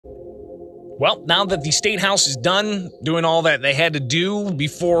Well, now that the State House is done doing all that they had to do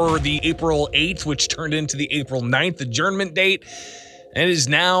before the April 8th, which turned into the April 9th adjournment date, it is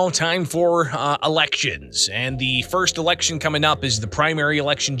now time for elections. And the first election coming up is the primary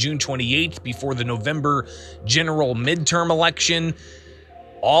election June 28th before the November general midterm election.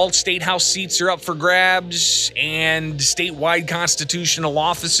 All state house seats are up for grabs, and statewide constitutional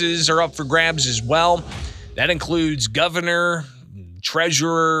offices are up for grabs as well. That includes governor,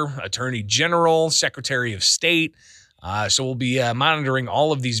 treasurer, attorney general, secretary of state. So we'll be monitoring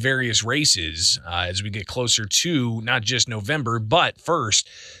all of these various races as we get closer to not just November, but first,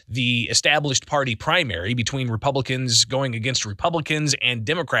 the established party primary between Republicans going against Republicans and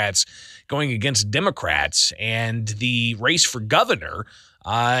Democrats going against Democrats, and the race for governor.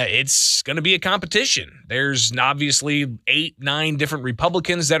 It's going to be a competition. There's obviously 8, 9 different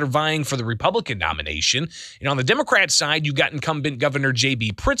Republicans that are vying for the Republican nomination. And on the Democrat side, you've got incumbent Governor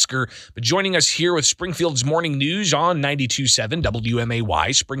J.B. Pritzker. But joining us here with Springfield's Morning News on 92.7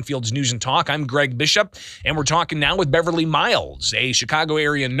 WMAY, Springfield's News and Talk, I'm Greg Bishop, and we're talking now with Beverly Miles, a Chicago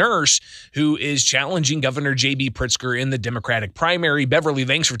area nurse who is challenging Governor J.B. Pritzker in the Democratic primary. Beverly,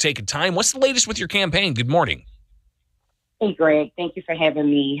 thanks for taking time. What's the latest with your campaign? Good morning. Hey, Greg. Thank you for having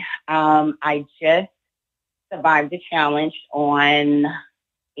me. I just survived the challenge on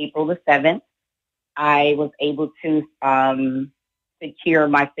April the 7th. I was able to secure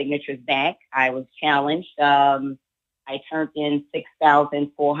my signatures back. I was challenged. I turned in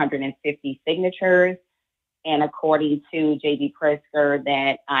 6,450 signatures. And according to J.B. Pritzker,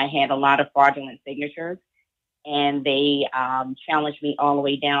 that I had a lot of fraudulent signatures. And they challenged me all the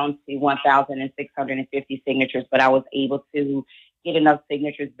way down to 1,650 signatures, but I was able to get enough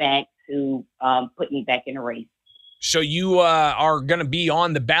signatures back to put me back in the race. So you are going to be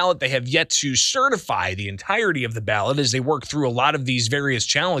on the ballot. They have yet to certify the entirety of the ballot as they work through a lot of these various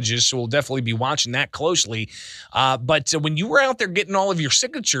challenges, so we'll definitely be watching that closely. But when you were out there getting all of your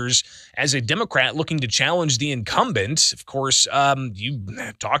signatures as a Democrat looking to challenge the incumbent, of course, you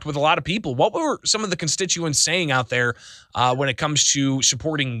talked with a lot of people. What were some of the constituents saying out there when it comes to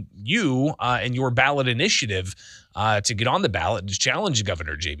supporting you and your ballot initiative to get on the ballot and challenge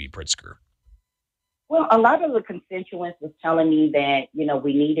Governor J.B. Pritzker? Well, a lot of the constituents was telling me that,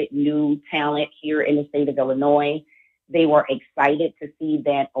 we needed new talent here in the state of Illinois. They were excited to see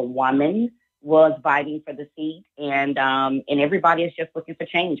that a woman was fighting for the seat, and everybody is just looking for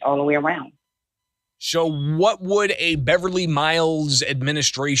change all the way around. So what would a Beverly Miles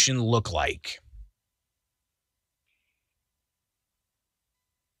administration look like?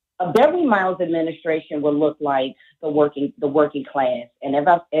 A Beverly Miles administration would look like the working class. And as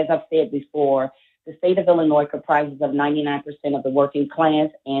I've said before, the state of Illinois comprises of 99% of the working class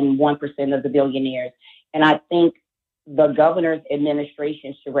and 1% of the billionaires. And I think the governor's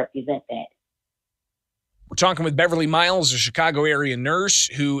administration should represent that. We're talking with Beverly Miles, a Chicago area nurse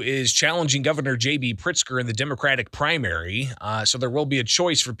who is challenging Governor J.B. Pritzker in the Democratic primary. So there will be a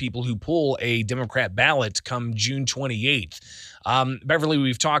choice for people who pull a Democrat ballot come June 28th. Beverly,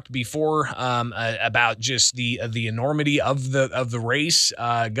 we've talked before about just the enormity of the race.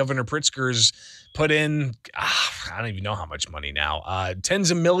 Governor Pritzker's put in, I don't even know how much money now, tens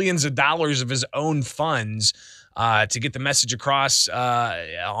of millions of dollars of his own funds to get the message across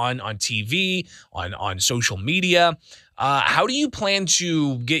on TV, on social media. How do you plan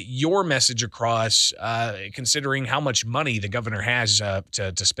to get your message across, considering how much money the governor has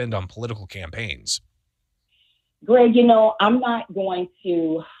to spend on political campaigns? Greg, I'm not going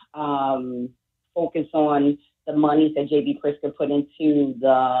to focus on the money that J.B. Pritzker put into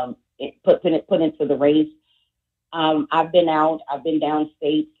the race. I've been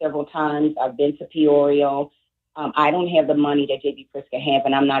downstate several times. I've been to Peoria. I don't have the money that J.B. Pritzker have,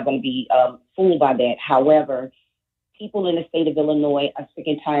 and I'm not going to be fooled by that. However, people in the state of Illinois are sick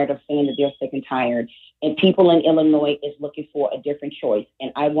and tired of saying that they're sick and tired. And people in Illinois is looking for a different choice.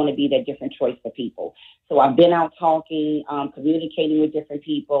 And I want to be that different choice for people. So I've been out talking, communicating with different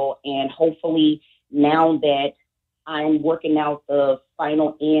people. And hopefully now that I'm working out the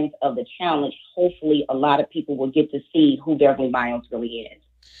final ends of the challenge, hopefully a lot of people will get to see who Beverly Miles really is.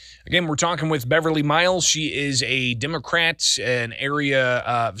 Again, we're talking with Beverly Miles. She is a Democrat, an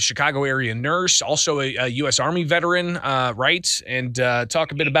Chicago area nurse, also a U.S. Army veteran, right? And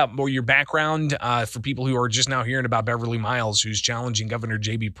talk a bit about more your background for people who are just now hearing about Beverly Miles, who's challenging Governor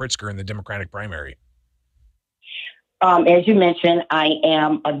J.B. Pritzker in the Democratic primary. As you mentioned, I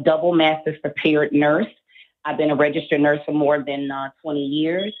am a double master's prepared nurse. I've been a registered nurse for more than 20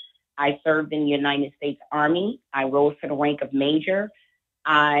 years. I served in the United States Army. I rose to the rank of major.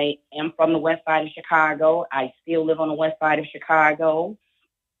 I am from the west side of Chicago. I still live on the west side of Chicago.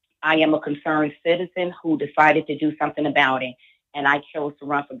 I am a concerned citizen who decided to do something about it. And I chose to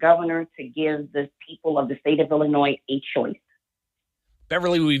run for governor to give the people of the state of Illinois a choice.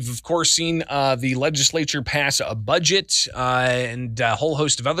 Beverly, we've of course seen the legislature pass a budget and a whole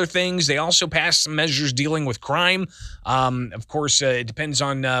host of other things. They also passed some measures dealing with crime. Of course, it depends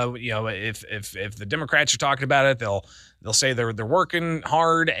on if the Democrats are talking about it, they'll say they're working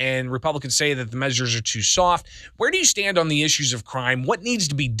hard, and Republicans say that the measures are too soft. Where do you stand on the issues of crime? What needs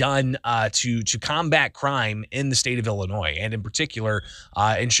to be done to combat crime in the state of Illinois, and in particular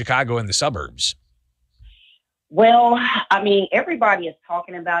in Chicago and the suburbs? Well, I mean, everybody is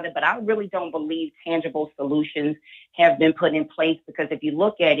talking about it, but I really don't believe tangible solutions have been put in place, because if you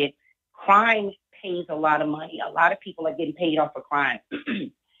look at it, crime pays a lot of money. A lot of people are getting paid off for crime.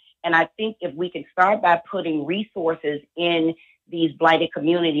 And I think if we can start by putting resources in these blighted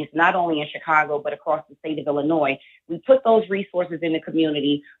communities, not only in Chicago, but across the state of Illinois, we put those resources in the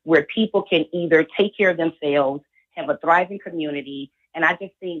community where people can either take care of themselves, have a thriving community. And I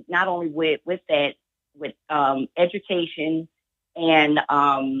just think not only with that, with education and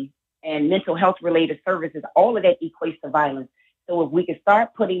mental health related services, all of that equates to violence. So if we can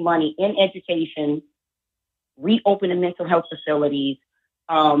start putting money in education, reopen the mental health facilities,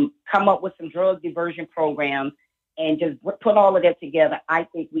 come up with some drug diversion programs, and just put all of that together, I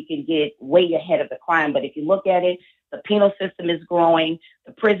think we can get way ahead of the crime. But if you look at it, the penal system is growing,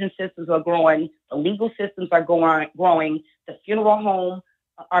 the prison systems are growing, the legal systems are growing, the funeral home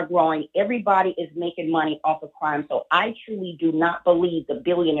are growing. Everybody is making money off of crime. So I truly do not believe the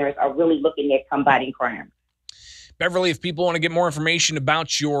billionaires are really looking at combating crime. Beverly, if people want to get more information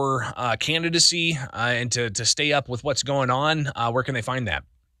about your candidacy and to stay up with what's going on, where can they find that?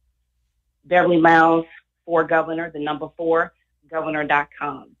 Beverly Miles for governor, the number 4,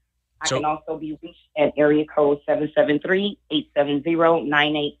 governor.com. I can also be reached at area code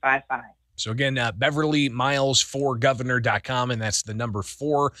 773-870-9855. So again, Beverly Miles for governor.com, and that's the number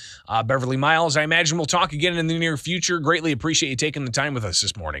 4. Beverly Miles, I imagine we'll talk again in the near future. Greatly appreciate you taking the time with us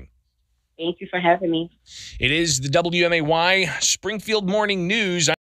this morning. Thank you for having me. It is the WMAY Springfield Morning News.